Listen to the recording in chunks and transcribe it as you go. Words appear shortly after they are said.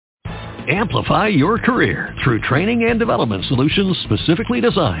Amplify your career through training and development solutions specifically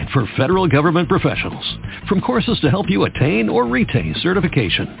designed for federal government professionals. From courses to help you attain or retain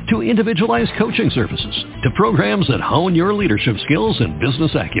certification, to individualized coaching services, to programs that hone your leadership skills and business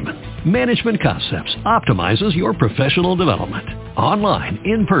acumen, Management Concepts optimizes your professional development. Online,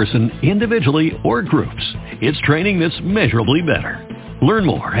 in person, individually, or groups, it's training that's measurably better. Learn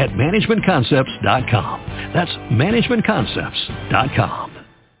more at managementconcepts.com. That's managementconcepts.com.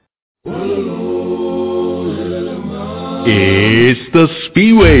 It's the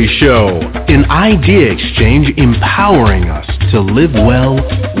Spiwe Show, an idea exchange empowering us to live well,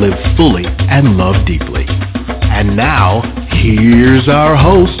 live fully, and love deeply. And now, here's our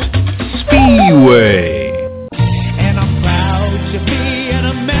host, Spiwe. And I'm proud to be an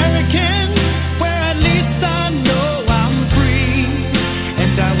American, where at least I know I'm free.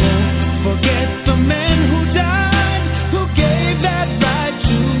 And I won't forget the men who died, who gave that right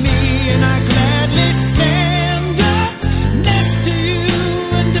to me. And I gladly stand up next to you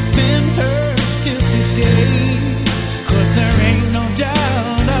and defend her still today. 'Cause there ain't no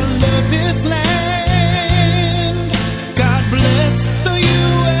doubt I love this land. God bless the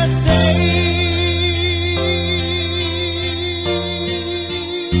USA.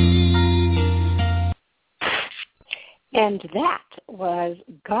 And that was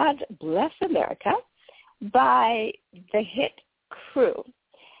God Bless America by the Hit Crew.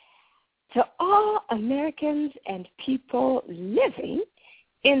 To all Americans and people living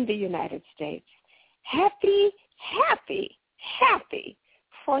in the United States, happy, happy, happy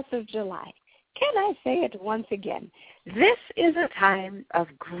 4th of July. Can I say it once again? This is a time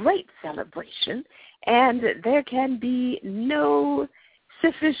of great celebration, and there can be no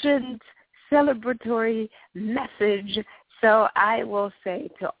sufficient celebratory message. So I will say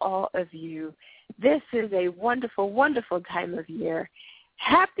to all of you, this is a wonderful, wonderful time of year.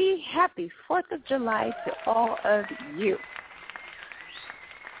 Happy, happy 4th of July to all of you.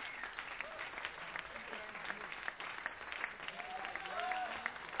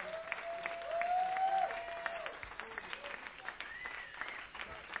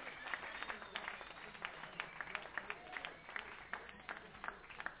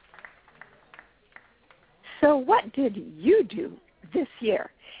 So what did you do this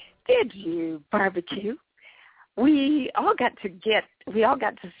year? Did you barbecue? We all got to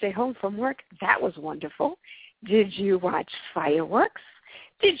stay home from work. That was wonderful. Did you watch fireworks?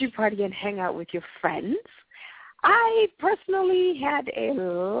 Did you party and hang out with your friends? I personally had a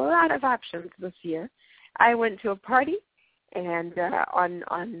lot of options this year. I went to a party, and on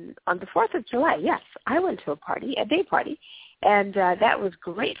the 4th of July, yes, I went to a party, a day party, and that was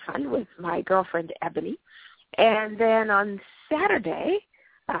great fun with my girlfriend Ebony. And then on Saturday,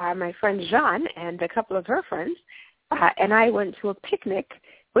 my friend Jean and a couple of her friends and I went to a picnic,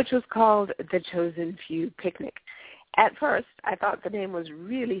 which was called the Chosen Few Picnic. At first, I thought the name was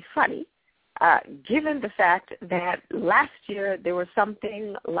really funny, given the fact that last year there was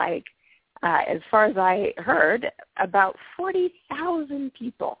something like, as far as I heard, about 40,000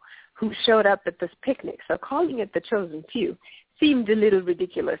 people who showed up at this picnic. So calling it the Chosen Few seemed a little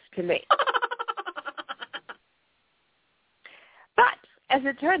ridiculous to me. But as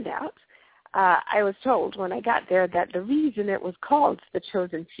it turned out, I was told when I got there that the reason it was called the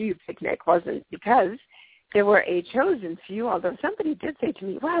Chosen Few Picnic wasn't because there were a chosen few, although somebody did say to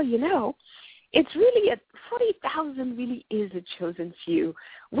me, well, you know, it's really 40,000 really is a chosen few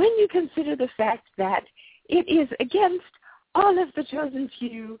when you consider the fact that it is against all of the chosen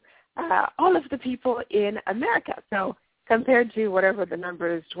few, all of the people in America. So compared to whatever the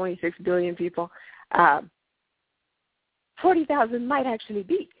number is, 26 billion people, 40,000 might actually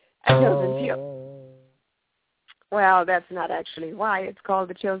be a chosen few. Well, that's not actually why it's called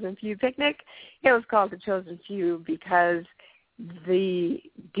the Chosen Few Picnic. It was called the Chosen Few because the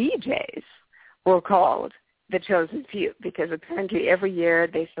DJs were called the Chosen Few, because apparently every year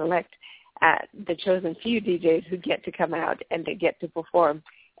they select the Chosen Few DJs who get to come out and they get to perform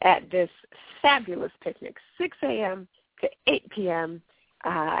at this fabulous picnic, 6 a.m. to 8 p.m.,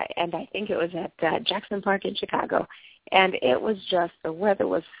 and I think it was at Jackson Park in Chicago. And it was just, the weather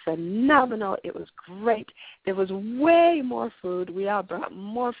was phenomenal. It was great. There was way more food. We all brought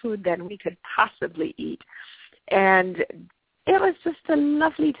more food than we could possibly eat. And it was just a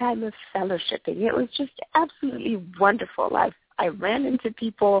lovely time of fellowshipping. It was just absolutely wonderful. I ran into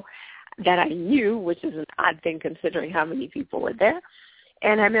people that I knew, which is an odd thing considering how many people were there.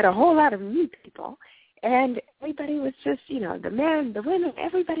 And I met a whole lot of new people. And everybody was just, you know, the men, the women,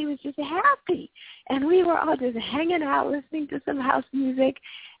 everybody was just happy. And we were all just hanging out, listening to some house music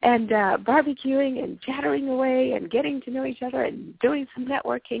and barbecuing and chattering away and getting to know each other and doing some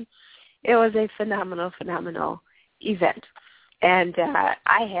networking. It was a phenomenal event. And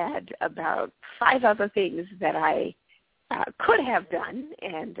I had about 5 other things that I could have done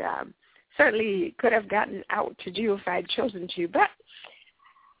and certainly could have gotten out to do if I had chosen to. But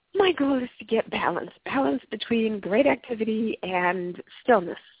my goal is to get balance between great activity and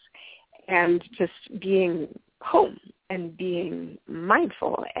stillness and just being home and being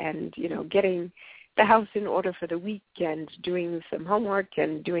mindful and, getting the house in order for the week and doing some homework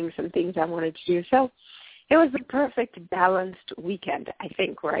and doing some things I wanted to do. So it was the perfect balanced weekend, I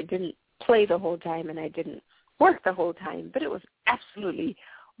think, where I didn't play the whole time and I didn't work the whole time, but it was absolutely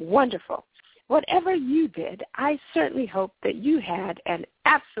wonderful. Whatever you did, I certainly hope that you had an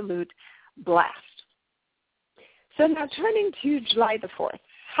absolute blast. So now turning to July the 4th,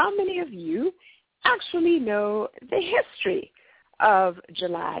 how many of you actually know the history of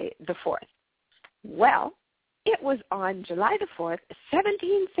July the 4th? Well, it was on July the 4th,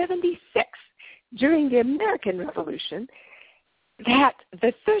 1776, during the American Revolution, that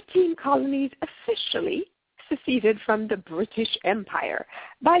the 13 colonies officially seceded from the British Empire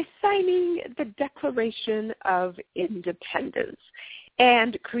by signing the Declaration of Independence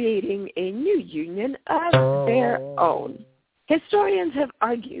and creating a new union of their own. Historians have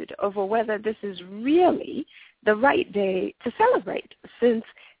argued over whether this is really the right day to celebrate, since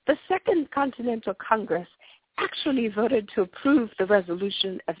the Second Continental Congress actually voted to approve the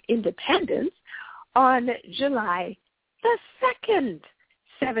Resolution of Independence on July the 2nd,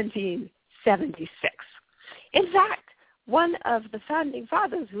 1776. In fact, one of the founding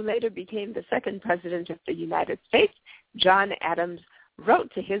fathers, who later became the second president of the United States, John Adams,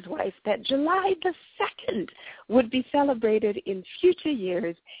 wrote to his wife that July the 2nd would be celebrated in future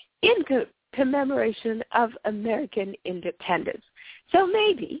years in commemoration of American independence. So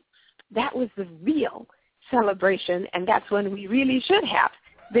maybe that was the real celebration, and that's when we really should have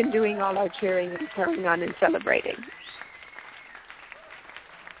been doing all our cheering and carrying on and celebrating.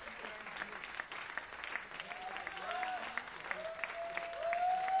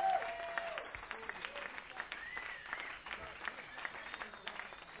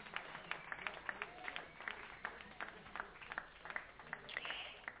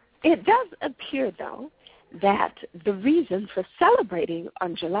 It does appear, though, that the reason for celebrating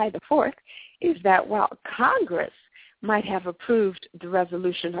on July the 4th is that while Congress might have approved the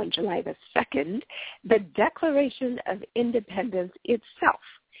resolution on July the 2nd, the Declaration of Independence itself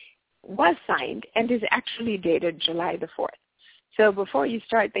was signed and is actually dated July the 4th. So before you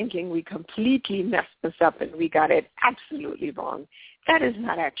start thinking we completely messed this up and we got it absolutely wrong, that is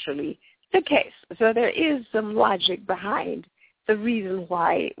not actually the case. So there is some logic behind the reason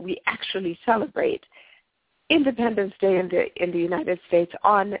why we actually celebrate Independence Day in the United States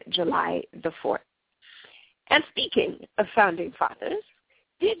on July the 4th. And speaking of founding fathers,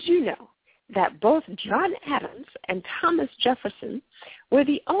 did you know that both John Adams and Thomas Jefferson were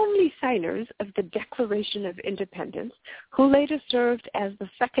the only signers of the Declaration of Independence who later served as the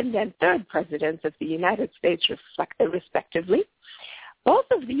second and third presidents of the United States respectively? Both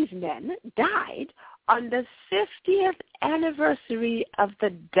of these men died on the 50th anniversary of the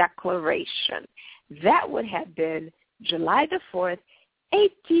Declaration. That would have been July the 4th,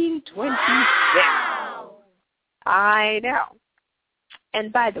 1826. Wow! I know.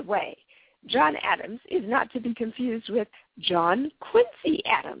 And by the way, John Adams is not to be confused with John Quincy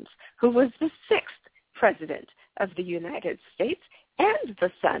Adams, who was the 6th president of the United States and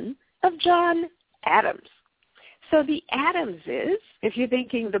the son of John Adams. So the Adamses, if you're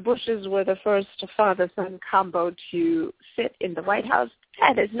thinking the Bushes were the first father-son combo to sit in the White House,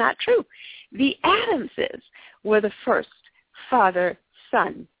 that is not true. The Adamses were the first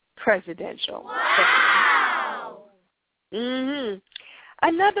father-son presidential. Wow!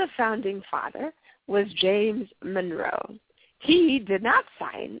 Another founding father was James Monroe. He did not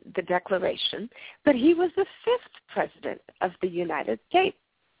sign the Declaration, but he was the 5th president of the United States.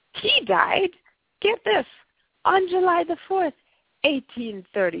 He died, get this, on July the 4th,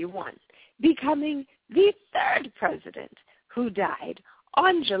 1831, becoming the 3rd president who died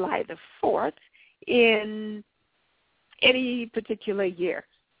on July the 4th in any particular year.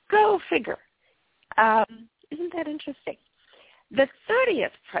 Go figure. Isn't that interesting? The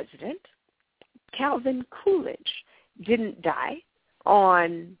 30th president, Calvin Coolidge, didn't die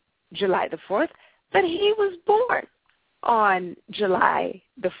on July the 4th, but he was born on July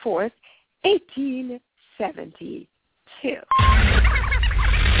the 4th, 1872.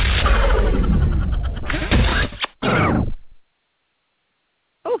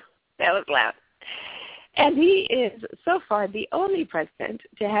 Oh, that was loud. And he is so far the only president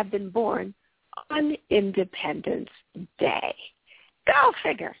to have been born on Independence Day. Go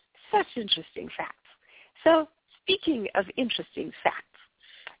figure. such interesting facts. So speaking of interesting facts,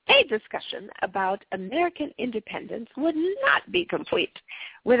 a discussion about American independence would not be complete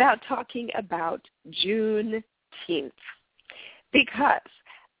without talking about Juneteenth. Because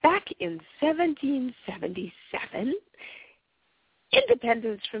back in 1777,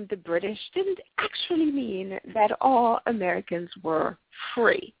 independence from the British didn't actually mean that all Americans were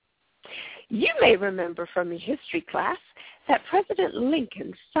free. You may remember from your history class that President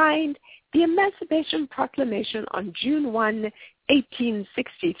Lincoln signed the Emancipation Proclamation on June 1,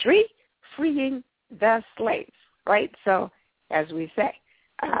 1863, freeing the slaves, right? So, as we say,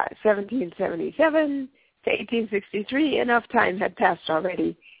 1777 to 1863, enough time had passed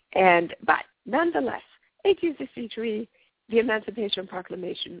already. But nonetheless, 1863, the Emancipation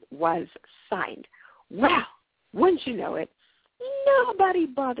Proclamation was signed. Well, wouldn't you know it, nobody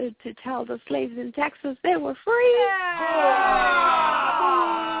bothered to tell the slaves in Texas they were free.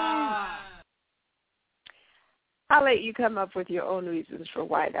 I'll let you come up with your own reasons for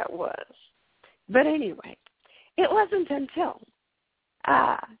why that was. But anyway, it wasn't until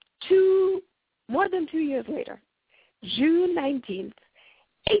more than 2 years later, June 19th,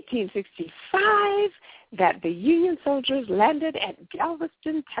 1865, that the Union soldiers landed at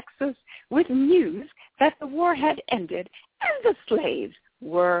Galveston, Texas, with news that the war had ended and the slaves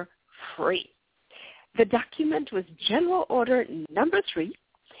were free. The document was General Order Number 3,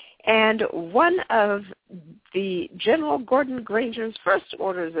 and one of the General Gordon Granger's first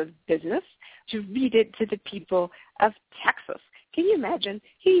orders of business to read it to the people of Texas. Can you imagine?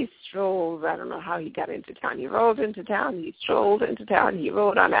 He strolls. I don't know how he got into town. He rolled into town. He strolled into town. He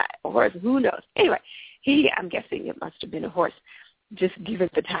rode on a horse. Who knows? Anyway, I'm guessing it must have been a horse, just give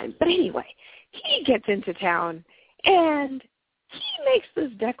it the time. But anyway, he gets into town, and he makes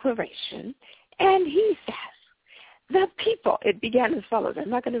this declaration, and he says, the people, it began as follows. I'm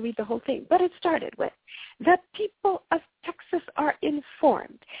not going to read the whole thing, but it started with, the people of Texas are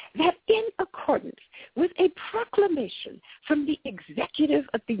informed that in accordance with a proclamation from the executive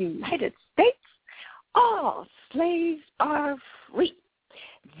of the United States, all slaves are free.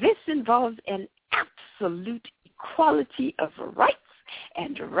 This involves an absolute equality of rights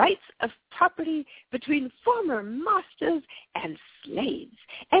and rights of property between former masters and slaves,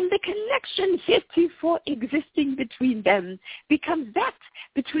 and the connection heretofore existing between them becomes that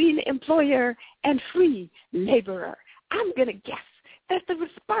between employer and free laborer. I'm going to guess that the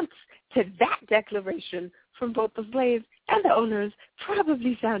response to that declaration from both the slaves and the owners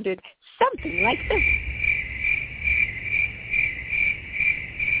probably sounded something like this.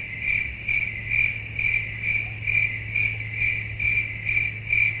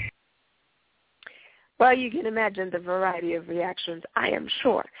 Well, you can imagine the variety of reactions, I am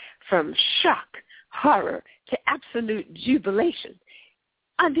sure, from shock, horror, to absolute jubilation.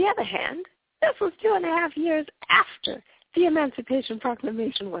 On the other hand, this was 2.5 years after the Emancipation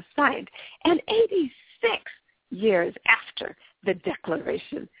Proclamation was signed, and 86 years after the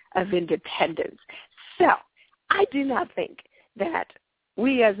Declaration of Independence. So I do not think that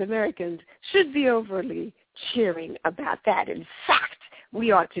we as Americans should be overly cheering about that. In fact,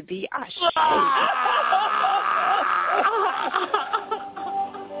 we ought to be ashamed.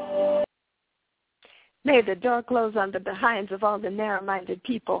 May the door close on the behinds of all the narrow-minded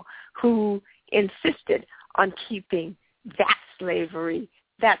people who insisted on keeping that slavery,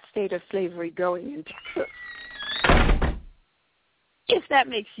 that state of slavery going in Texas. If that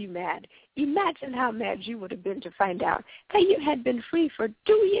makes you mad, imagine how mad you would have been to find out that you had been free for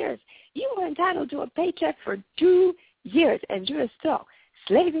 2 years. You were entitled to a paycheck for 2 years, and you are still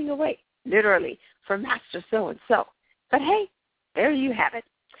slaving away, literally, for Master so-and-so. But hey, there you have it.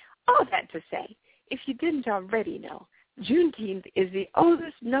 All that to say, if you didn't already know, Juneteenth is the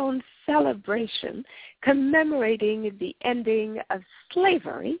oldest known celebration commemorating the ending of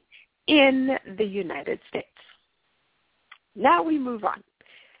slavery in the United States. Now we move on.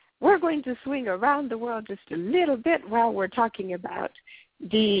 We're going to swing around the world just a little bit while we're talking about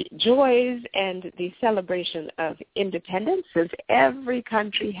the joys and the celebration of independence, since every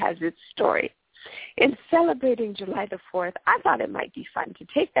country has its story. In celebrating July the 4th, I thought it might be fun to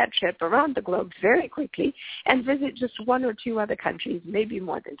take that trip around the globe very quickly and visit just 1 or 2 other countries, maybe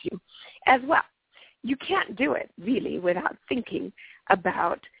more than 2, as well. You can't do it, really, without thinking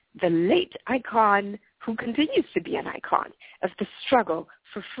about the late icon who continues to be an icon of the struggle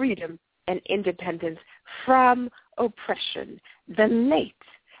for freedom and independence from oppression, the late,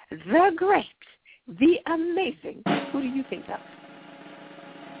 the great, the amazing. Who do you think of?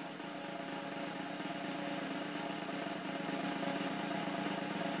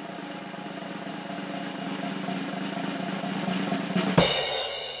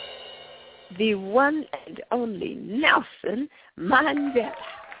 the one and only Nelson Mandela.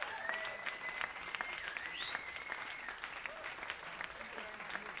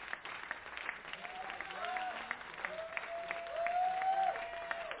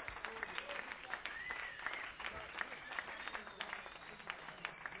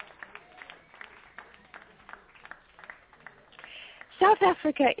 South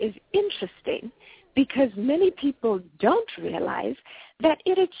Africa is interesting because many people don't realize that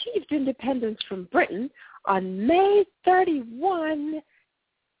it achieved independence from Britain on May 31.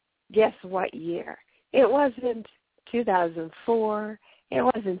 Guess what year? It wasn't 2004. It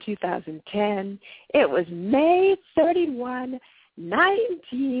wasn't 2010. It was May 31,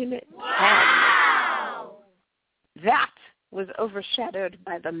 1910. Wow! That was overshadowed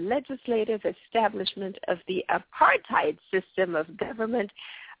by the legislative establishment of the apartheid system of government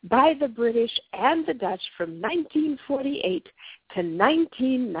by the British and the Dutch from 1948 to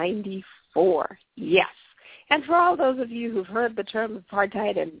 1994. Yes. And for all those of you who've heard the term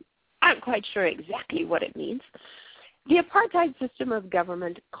apartheid and aren't quite sure exactly what it means, the apartheid system of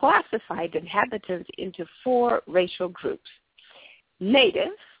government classified inhabitants into 4 racial groups: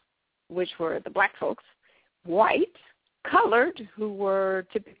 native, which were the black folks; white; colored, who were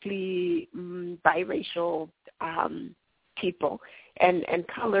typically biracial people, and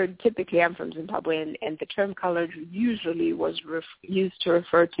colored, typically I'm from Zimbabwe, and the term colored usually was used to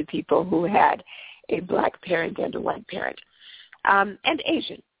refer to people who had a black parent and a white parent, and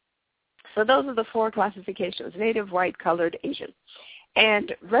Asian. So those are the 4 classifications: native, white, colored, Asian.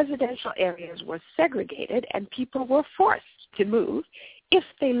 And residential areas were segregated, and people were forced to move if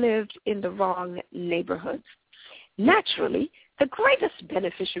they lived in the wrong neighborhoods. Naturally, the greatest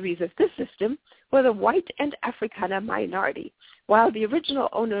beneficiaries of this system were the white and Afrikaner minority, while the original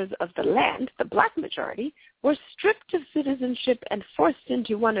owners of the land, the black majority, were stripped of citizenship and forced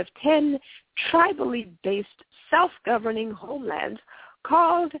into one of 10 tribally based self-governing homelands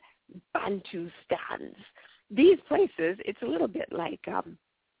called Bantustans. These places, it's a little bit like,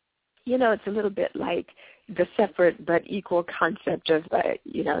 it's a little bit like the separate but equal concept of, the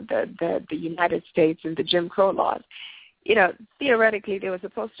United States and the Jim Crow laws. Theoretically they were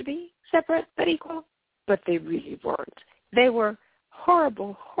supposed to be separate but equal, but they really weren't. They were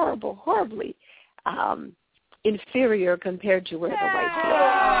horribly inferior compared to where the whites lived.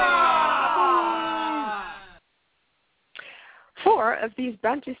 4 of these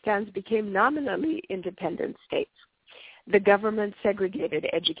Bantustans became nominally independent states. The government segregated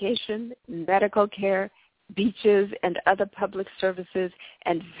education, medical care, beaches, and other public services,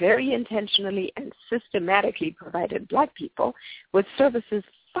 and very intentionally and systematically provided black people with services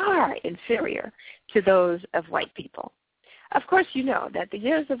far inferior to those of white people. Of course, you know that the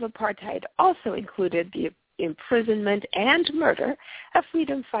years of apartheid also included the imprisonment and murder of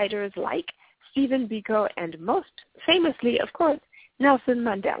freedom fighters like Stephen Biko and most famously, of course, Nelson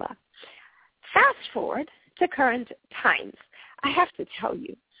Mandela. Fast forward to current times. I have to tell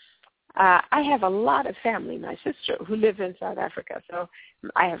you, I have a lot of family, my sister, who live in South Africa. So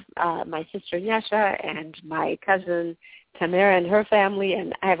I have my sister Nyasha and my cousin Tamara and her family,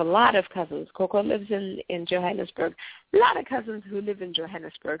 and I have a lot of cousins. Coco lives in Johannesburg. A lot of cousins who live in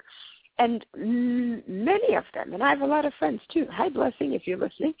Johannesburg. And many of them, and I have a lot of friends too. Hi, Blessing, if you're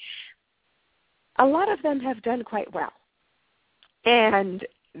listening. A lot of them have done quite well. And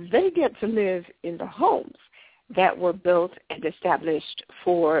they get to live in the homes that were built and established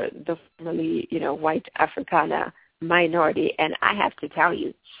for the formerly, white Afrikaner minority. And I have to tell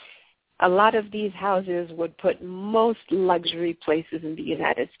you, a lot of these houses would put most luxury places in the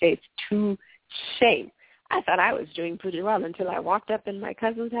United States to shame. I thought I was doing pretty well until I walked up in my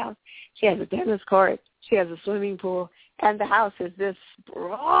cousin's house. She has a tennis court. She has a swimming pool. And the house is this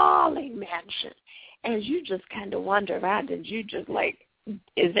sprawling mansion. And you just kind of wander around and you just like,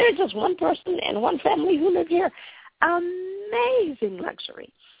 is there just one person and one family who live here? Amazing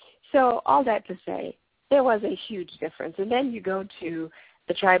luxury. So all that to say, there was a huge difference. And then you go to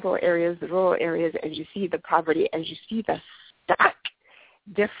the tribal areas, the rural areas, and you see the poverty, and you see the stark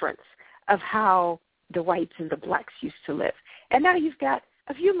difference of how the whites and the blacks used to live. And now you've got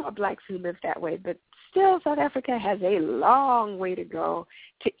a few more blacks who live that way, but still South Africa has a long way to go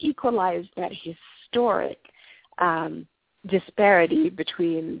to equalize that historic disparity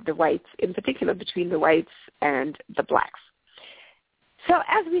between the whites, in particular between the whites and the blacks. So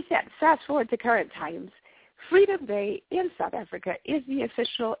as we said, fast forward to current times, Freedom Day in South Africa is the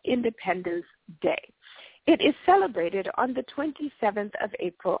official Independence Day. It is celebrated on the 27th of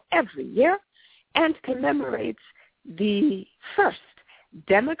April every year and commemorates the first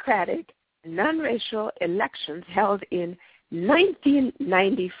democratic, non-racial elections held in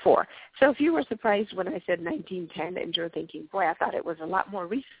 1994. So if you were surprised when I said 1910 and you're thinking, boy, I thought it was a lot more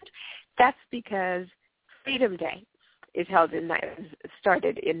recent, that's because Freedom Day is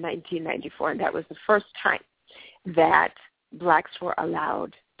started in 1994, and that was the first time that blacks were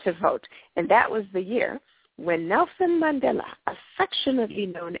allowed to vote. And that was the year when Nelson Mandela, affectionately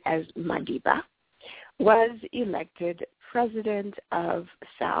known as Madiba, was elected president of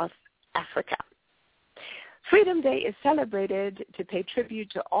South Africa. Freedom Day is celebrated to pay tribute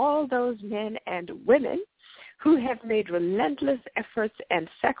to all those men and women who have made relentless efforts and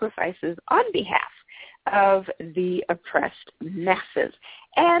sacrifices on behalf of the oppressed masses.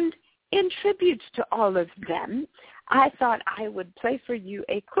 And in tribute to all of them, I thought I would play for you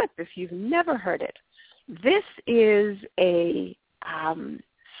a clip if you've never heard it. This is a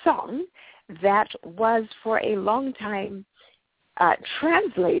song that was for a long time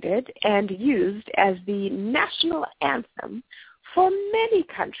translated and used as the national anthem for many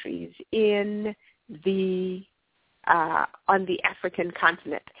countries in the on the African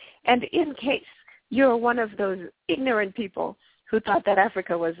continent. And in case you're one of those ignorant people who thought that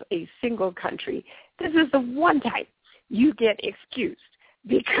Africa was a single country, this is the one time you get excused,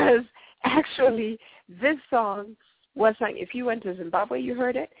 because actually this song was sung. If you went to Zimbabwe, you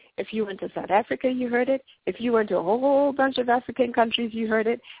heard it. If you went to South Africa, you heard it. If you went to a whole bunch of African countries, you heard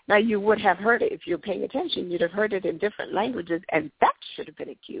it. Now, you would have heard it if you're paying attention. You'd have heard it in different languages, and that should have been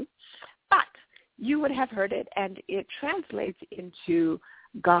a cue. But you would have heard it, and it translates into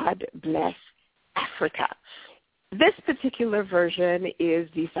God Bless Africa. This particular version is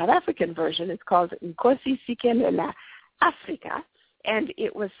the South African version. It's called Nkosi Sikelela Africa, and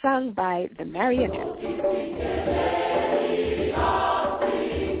it was sung by the Marionettes.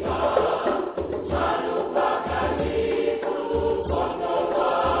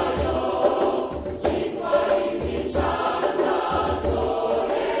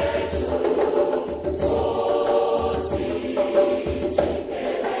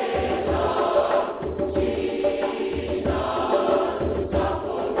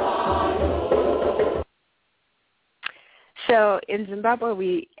 So in Zimbabwe,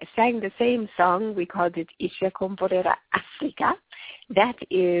 we sang the same song. We called it Ishekomborera Africa. That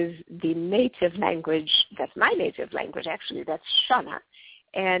is the native language. That's my native language, actually. That's Shona.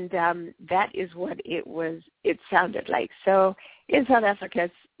 And that is what it sounded like. So in South Africa,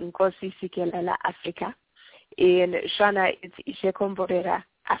 it's Nkosi Sikelela Africa. In Shona, it's Ishekomborera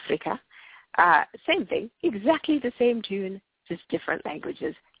Africa. Same thing, exactly the same tune, just different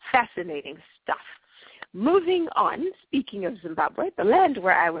languages. Fascinating stuff. Moving on, speaking of Zimbabwe, the land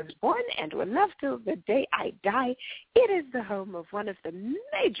where I was born and will love till the day I die, it is the home of one of the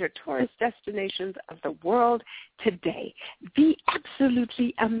major tourist destinations of the world today, the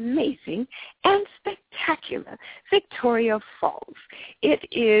absolutely amazing and spectacular Victoria Falls.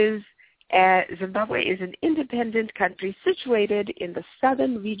 Zimbabwe is an independent country situated in the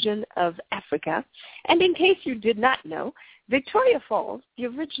southern region of Africa. And in case you did not know, Victoria Falls, the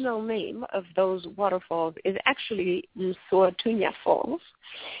original name of those waterfalls, is actually Msotunya Falls.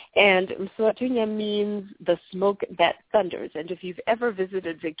 And Msotunya means the smoke that thunders. And if you've ever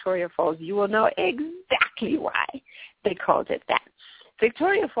visited Victoria Falls, you will know exactly why they called it that.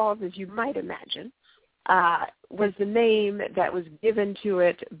 Victoria Falls, as you might imagine, was the name that was given to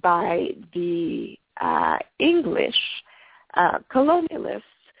it by the English colonialists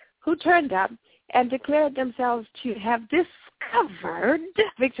who turned up and declared themselves to have discovered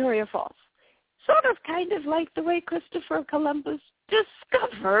Victoria Falls. Sort of kind of like the way Christopher Columbus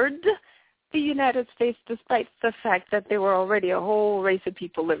discovered the United States, despite the fact that there were already a whole race of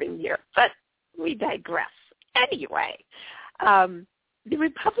people living here. But we digress. Anyway, the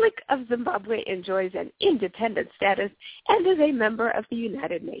Republic of Zimbabwe enjoys an independent status and is a member of the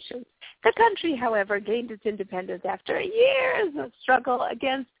United Nations. The country, however, gained its independence after years of struggle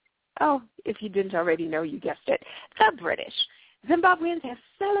against, if you didn't already know, you guessed it, the British. Zimbabweans have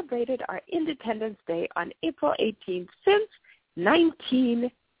celebrated our Independence Day on April 18th since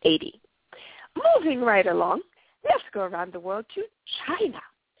 1980. Moving right along, let's go around the world to China.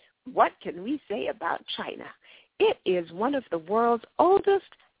 What can we say about China? It is one of the world's oldest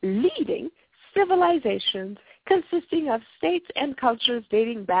leading civilizations, consisting of states and cultures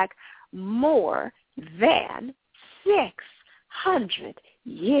dating back more than 600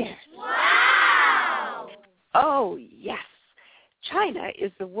 years. Wow! Oh, yes. China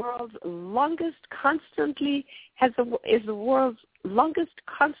is the world's longest constantly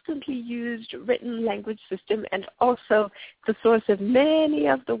used written language system, and also the source of many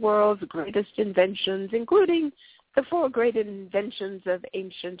of the world's greatest inventions, including the 4 great inventions of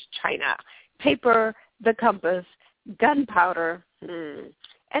ancient China: paper, the compass, gunpowder,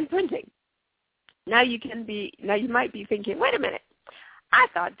 and printing. Now you might be thinking, wait a minute, I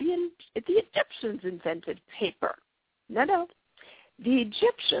thought the Egyptians invented paper. No. The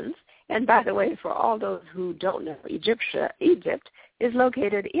Egyptians, and by the way, for all those who don't know, Egypt is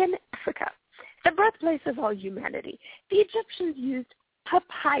located in Africa, the birthplace of all humanity. The Egyptians used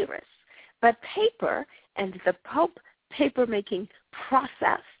papyrus, but paper and the pulp paper-making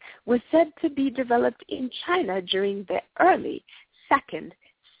process was said to be developed in China during the early 2nd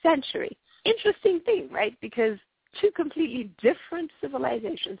century. Interesting thing, right? Because two completely different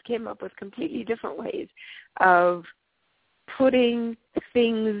civilizations came up with completely different ways of putting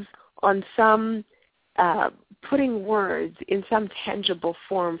things on some, putting words in some tangible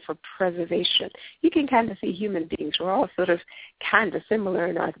form for preservation. You can kind of see human beings were all sort of kind of similar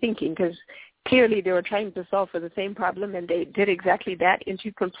in our thinking, because clearly they were trying to solve for the same problem, and they did exactly that in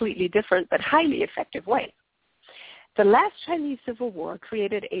two completely different but highly effective ways. The last Chinese Civil War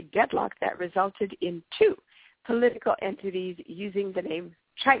created a deadlock that resulted in two political entities using the name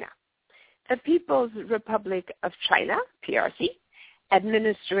China. The People's Republic of China, PRC,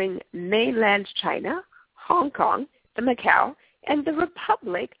 administering mainland China, Hong Kong, the Macau, and the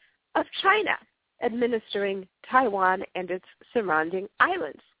Republic of China, administering Taiwan and its surrounding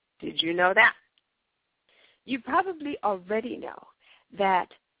islands. Did you know that? You probably already know that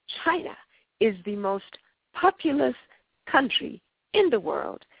China is the most populous country in the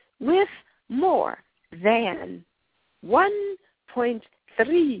world with more than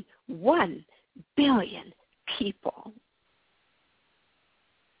 1.31 billion people.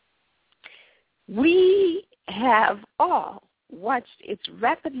 We have all watched its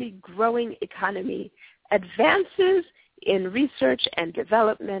rapidly growing economy, advances in research and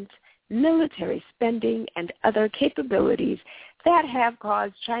development, military spending, and other capabilities that have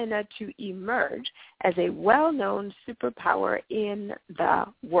caused China to emerge as a well-known superpower in the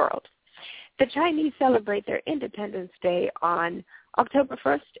world. The Chinese celebrate their Independence Day on October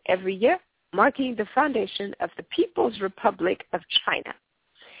 1st every year, marking the foundation of the People's Republic of China.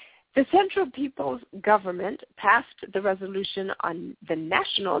 The Central People's Government passed the resolution on the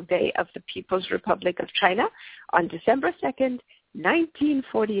National Day of the People's Republic of China on December 2nd,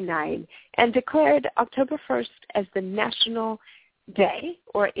 1949, and declared October 1st as the National Day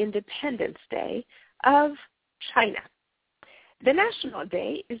or Independence Day of China. The National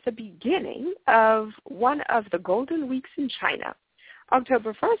Day is the beginning of one of the golden weeks in China.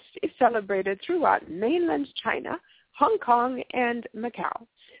 October 1st is celebrated throughout mainland China, Hong Kong, and Macau.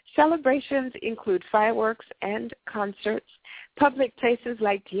 Celebrations include fireworks and concerts. Public places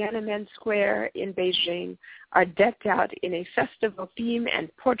like Tiananmen Square in Beijing are decked out in a festival theme, and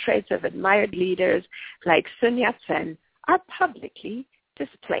portraits of admired leaders like Sun Yat-sen are publicly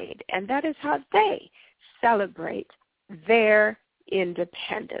displayed. And that is how they celebrate their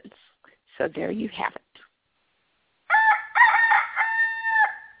independence. So there you have it.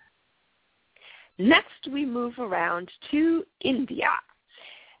 Next, we move around to India.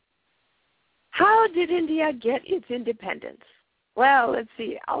 How did India get its independence? Well, let's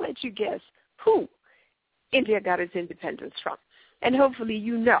see. I'll let you guess who India got its independence from. And hopefully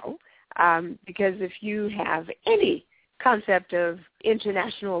you know, because if you have any concept of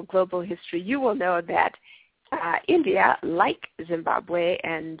international global history, you will know that India, like Zimbabwe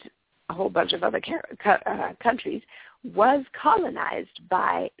and a whole bunch of other countries, was colonized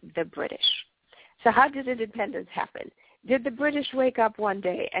by the British. So how did independence happen? Did the British wake up one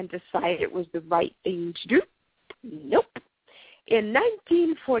day and decide it was the right thing to do? Nope. In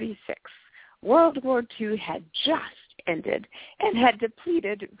 1946, World War II had just ended and had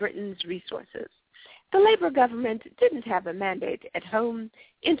depleted Britain's resources. The Labour government didn't have a mandate at home,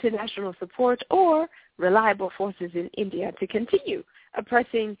 international support, or reliable forces in India to continue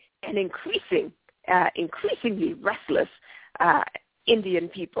oppressing an increasingly restless Indian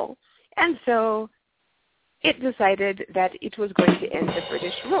people. And so it decided that it was going to end the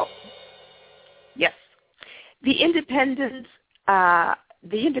British rule. Yes. The Independence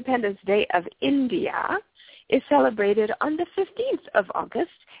Day of India is celebrated on the 15th of August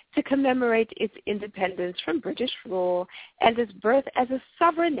to commemorate its independence from British rule and its birth as a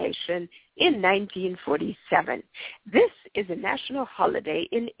sovereign nation in 1947. This is a national holiday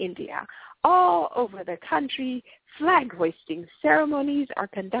in India. All over the country, flag-hoisting ceremonies are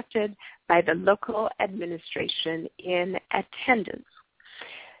conducted by the local administration in attendance.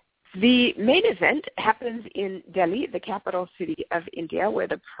 The main event happens in Delhi, the capital city of India, where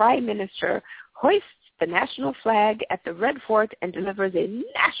the Prime Minister hoists the national flag at the Red Fort and delivers a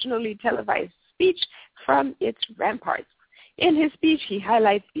nationally televised speech from its ramparts. In his speech, he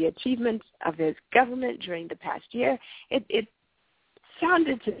highlights the achievements of his government during the past year. It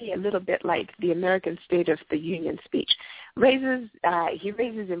sounded to me a little bit like the American State of the Union speech. He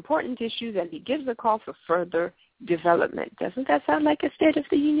raises important issues, and he gives a call for further development. Doesn't that sound like a State of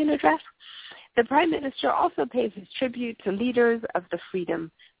the Union address? The Prime Minister also pays his tribute to leaders of the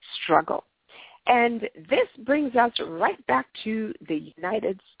freedom struggle. And this brings us right back to the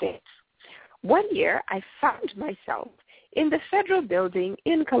United States. One year, I found myself in the federal building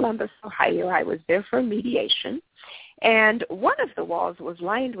in Columbus, Ohio. I was there for mediation, and one of the walls was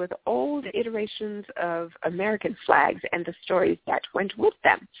lined with old iterations of American flags and the stories that went with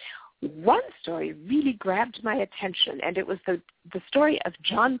them. One story really grabbed my attention, and it was the story of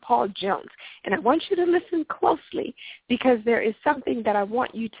John Paul Jones. And I want you to listen closely, because there is something that I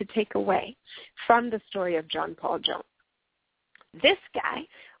want you to take away from the story of John Paul Jones. This guy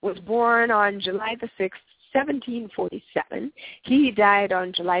was born on July the 6th, 1747. He died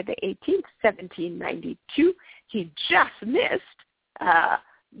on July the 18th, 1792. He just missed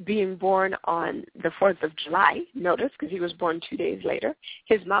being born on the 4th of July, notice, because he was born 2 days later.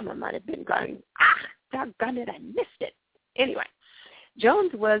 His mama might have been going, doggone it, I missed it. Anyway,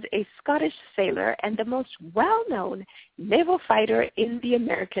 Jones was a Scottish sailor and the most well-known naval fighter in the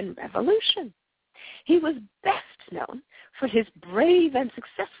American Revolution. He was best known for his brave and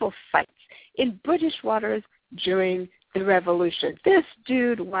successful fights in British waters during the Revolution. This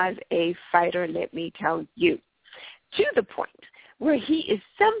dude was a fighter, let me tell you, to the point where he is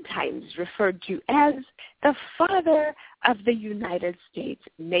sometimes referred to as the father of the United States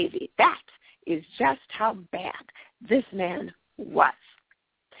Navy. That is just how bad this man was.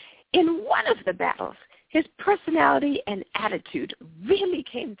 In one of the battles, his personality and attitude really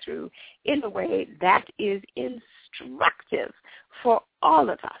came through in a way that is instructive for all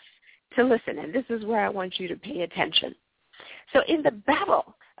of us to listen, and this is where I want you to pay attention. So in the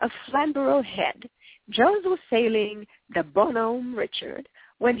Battle of Flamborough Head, Jones was sailing the Bonhomme Richard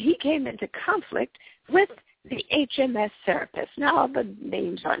when he came into conflict with the HMS Serapis. Now, the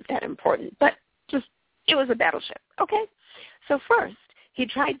names aren't that important, but just it was a battleship, okay? So first, he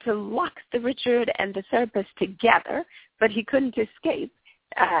tried to lock the Richard and the Serapis together, but he couldn't escape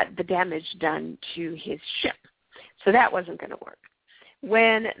the damage done to his ship. So that wasn't going to work.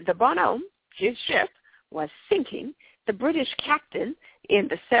 When the Bonhomme, his ship, was sinking, the British captain in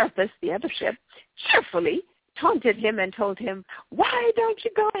the Serapis, the other ship, cheerfully taunted him and told him, why don't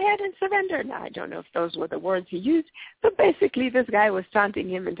you go ahead and surrender? Now, I don't know if those were the words he used, but basically this guy was taunting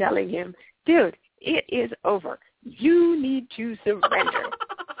him and telling him, dude, it is over. You need to surrender.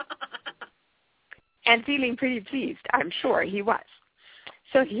 And feeling pretty pleased, I'm sure he was.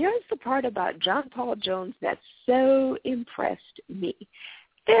 So here's the part about John Paul Jones that so impressed me.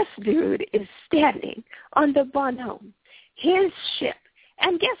 This dude is standing on the Bonhomme, his ship.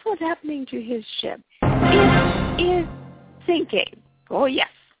 And guess what's happening to his ship? It is sinking. Oh, yes.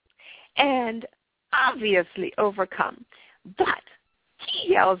 And obviously overcome. But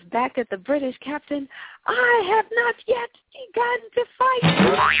he yells back at the British captain, I have not yet begun to fight.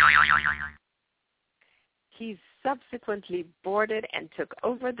 He subsequently boarded and took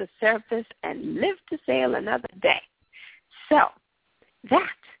over the Serapis and lived to sail another day. So that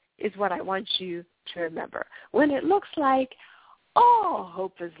is what I want you to remember. When it looks like all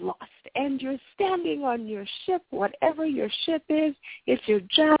hope is lost and you're standing on your ship, whatever your ship is, it's your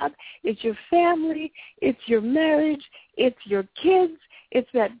job, it's your family, it's your marriage, it's your kids, it's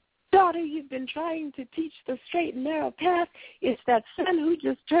that daughter you've been trying to teach the straight and narrow path, it's that son who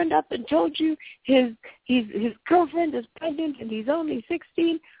just turned up and told you his girlfriend is pregnant and he's only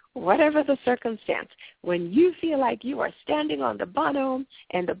 16, whatever the circumstance, when you feel like you are standing on the Bonhomme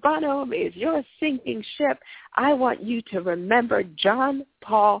and the Bonhomme is your sinking ship, I want you to remember John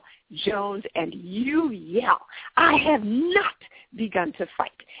Paul Jones and you yell, I have not begun to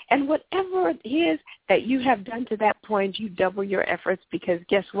fight. And whatever it is that you have done to that point, you double your efforts because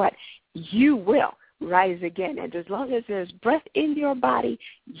guess what? You will rise again. And as long as there's breath in your body,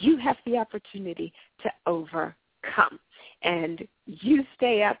 you have the opportunity to overcome. And you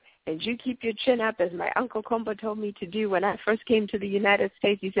stay up and you keep your chin up, as my Uncle Combo told me to do when I first came to the United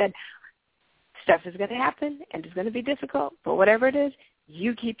States. He said, stuff is going to happen and it's going to be difficult, but whatever it is,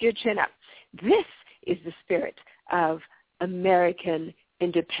 you keep your chin up. This is the spirit of American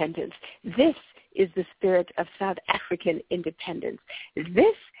independence. This is the spirit of South African independence.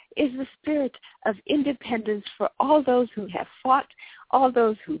 This is the spirit of independence for all those who have fought, all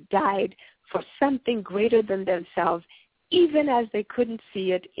those who died for something greater than themselves, even as they couldn't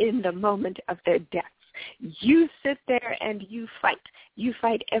see it in the moment of their deaths. You sit there and you fight. You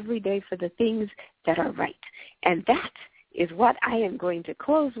fight every day for the things that are right. And that is what I am going to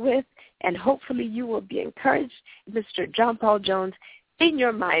close with, and hopefully you will be encouraged, Mr. John Paul Jones, in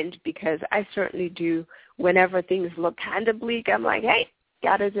your mind, because I certainly do. Whenever things look kind of bleak, I'm like, hey,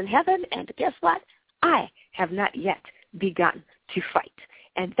 God is in heaven, and guess what? I have not yet begun to fight.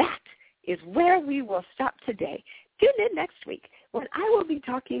 And that is where we will stop today. Tune in next week when I will be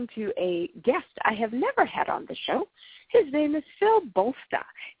talking to a guest I have never had on the show. His name is Phil Bolsta.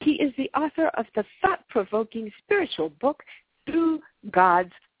 He is the author of the thought-provoking spiritual book, Through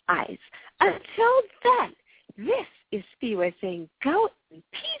God's Eyes. Until then, this is Spiwe saying go in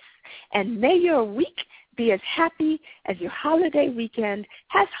peace, and may your week be as happy as your holiday weekend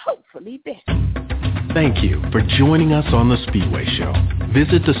has hopefully been. Thank you for joining us on The Spiwe Show.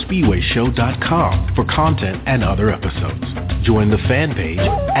 Visit thespiweshow.com for content and other episodes. Join the fan page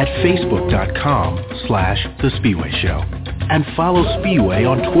at facebook.com/The Spiwe Show. And follow Spiwe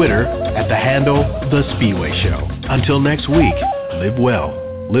on Twitter at the handle The Spiwe Show. Until next week, live well,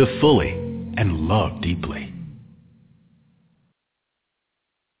 live fully, and love deeply.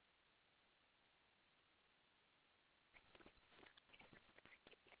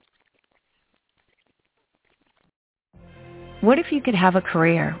 What if you could have a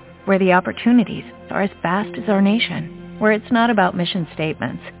career where the opportunities are as vast as our nation, where it's not about mission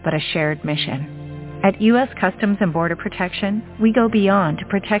statements, but a shared mission? At U.S. Customs and Border Protection, we go beyond to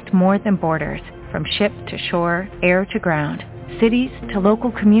protect more than borders. From ship to shore, air to ground, cities to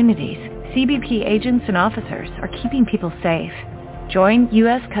local communities, CBP agents and officers are keeping people safe. Join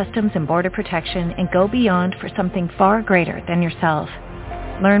U.S. Customs and Border Protection and go beyond for something far greater than yourself.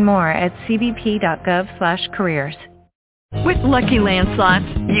 Learn more at cbp.gov/careers. With Lucky Land Slots,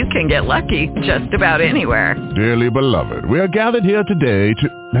 you can get lucky just about anywhere. Dearly beloved, we are gathered here today to...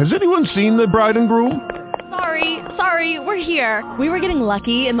 Has anyone seen the bride and groom? Sorry, we're here. We were getting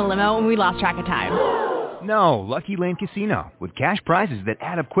lucky in the limo and we lost track of time. No, Lucky Land Casino, with cash prizes that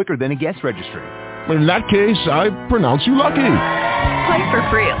add up quicker than a guest registry. In that case, I pronounce you lucky. Play for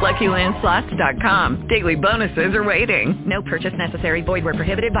free at LuckyLandSlots.com. Daily bonuses are waiting. No purchase necessary. Void where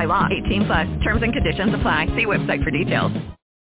prohibited by law. 18+. Terms and conditions apply. See website for details.